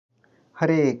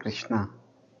Hare Krishna.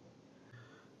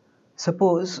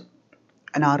 Suppose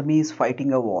an army is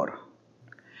fighting a war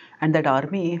and that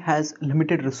army has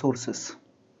limited resources.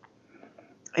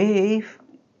 If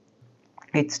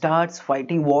it starts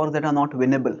fighting wars that are not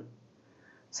winnable,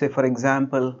 say for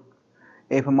example,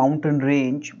 if a mountain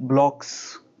range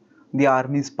blocks the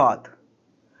army's path,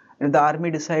 and the army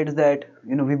decides that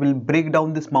we will break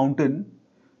down this mountain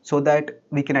so that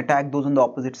we can attack those on the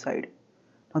opposite side.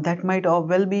 Now that might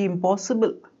well be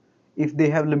impossible if they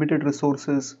have limited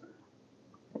resources,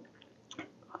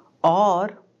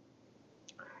 or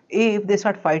if they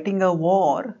start fighting a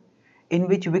war in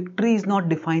which victory is not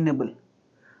definable.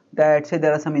 That say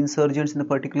there are some insurgents in a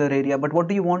particular area, but what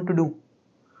do you want to do?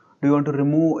 Do you want to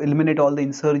eliminate all the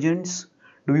insurgents?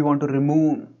 Do we want to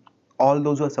remove all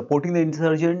those who are supporting the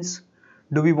insurgents?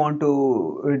 Do we want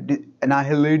to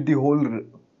annihilate the whole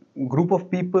group of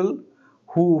people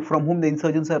from whom the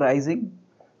insurgents are rising?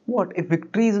 What if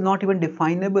victory is not even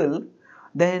definable?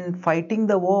 Then fighting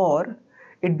the war,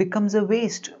 it becomes a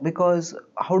waste, because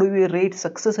how do we rate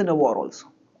success in a war also?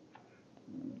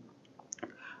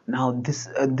 Now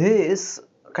this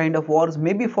kind of wars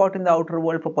may be fought in the outer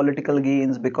world for political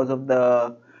gains because of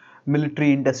the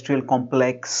military industrial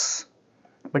complex,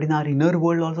 but in our inner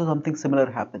world also something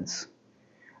similar happens.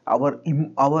 Our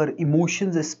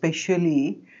emotions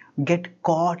especially get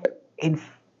caught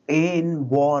in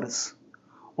wars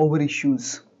over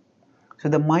issues. So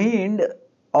the mind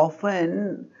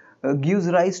often gives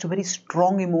rise to very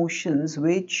strong emotions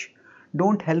which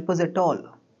don't help us at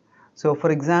all. So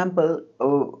for example,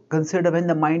 consider when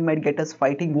the mind might get us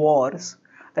fighting wars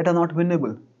that are not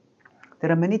winnable.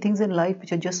 There are many things in life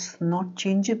which are just not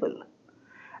changeable,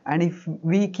 and if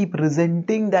we keep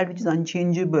resenting that which is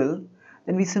unchangeable,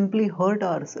 then we simply hurt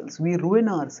ourselves, we ruin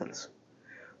ourselves.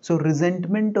 So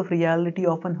resentment of reality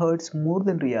often hurts more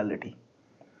than reality.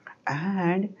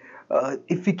 And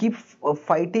if we keep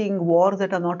fighting wars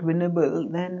that are not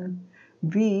winnable, then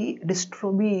we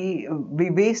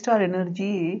waste our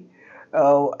energy,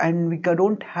 and we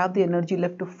don't have the energy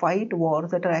left to fight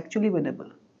wars that are actually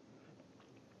winnable.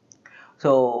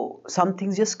 So some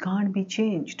things just can't be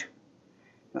changed.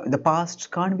 The past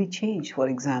can't be changed, for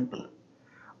example.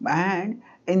 And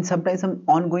sometimes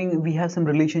we have some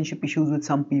relationship issues with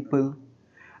some people,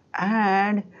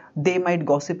 and they might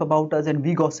gossip about us and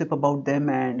we gossip about them,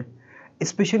 and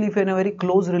especially if you're in a very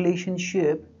close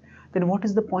relationship, then what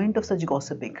is the point of such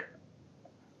gossiping?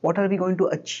 What are we going to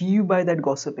achieve by that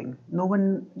gossiping? No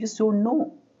one, just don't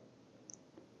know.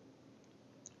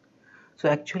 So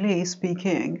actually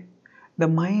speaking, the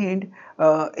mind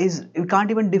we can't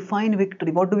even define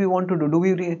victory. What do we want to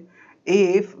do?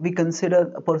 If we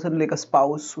consider a person like a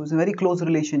spouse who is in a very close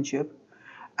relationship,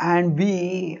 and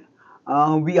we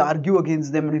argue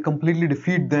against them and we completely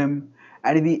defeat them,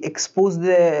 and we expose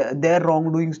their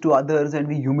wrongdoings to others and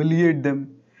we humiliate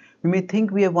them, we may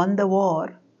think we have won the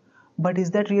war, but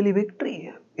is that really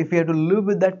victory? If we have to live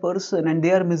with that person and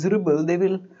they are miserable,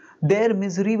 their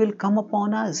misery will come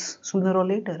upon us sooner or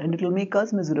later, and it will make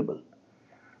us miserable.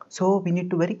 So we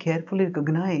need to very carefully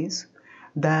recognize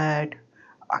that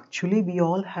actually we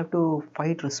all have to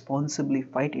fight responsibly,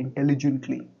 fight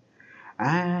intelligently.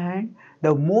 And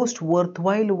the most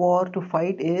worthwhile war to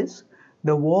fight is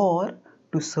the war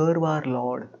to serve our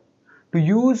Lord, to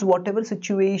use whatever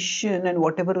situation and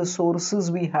whatever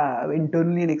resources we have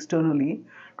internally and externally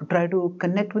to try to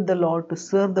connect with the Lord, to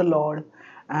serve the Lord,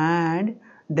 and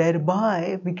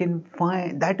thereby we can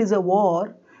find that is a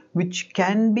war which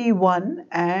can be won,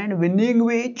 and winning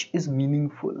which is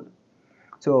meaningful.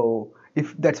 So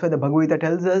if that's why the Bhagavad-Gītā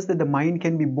tells us that the mind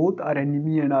can be both our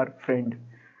enemy and our friend.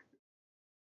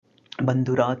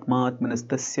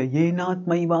 Bandhuratmatmanastasya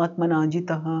yenatmaivatmana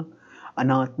jitaha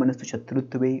anatmanastu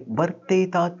shatrutve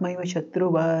vartetatmaiva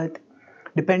shatruvat.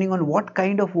 Depending on what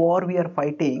kind of war we are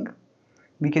fighting,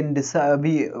 we can decide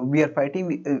we are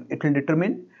fighting. It will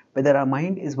determine whether our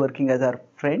mind is working as our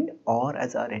friend or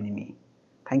as our enemy.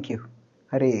 Thank you.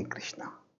 Hare Krishna.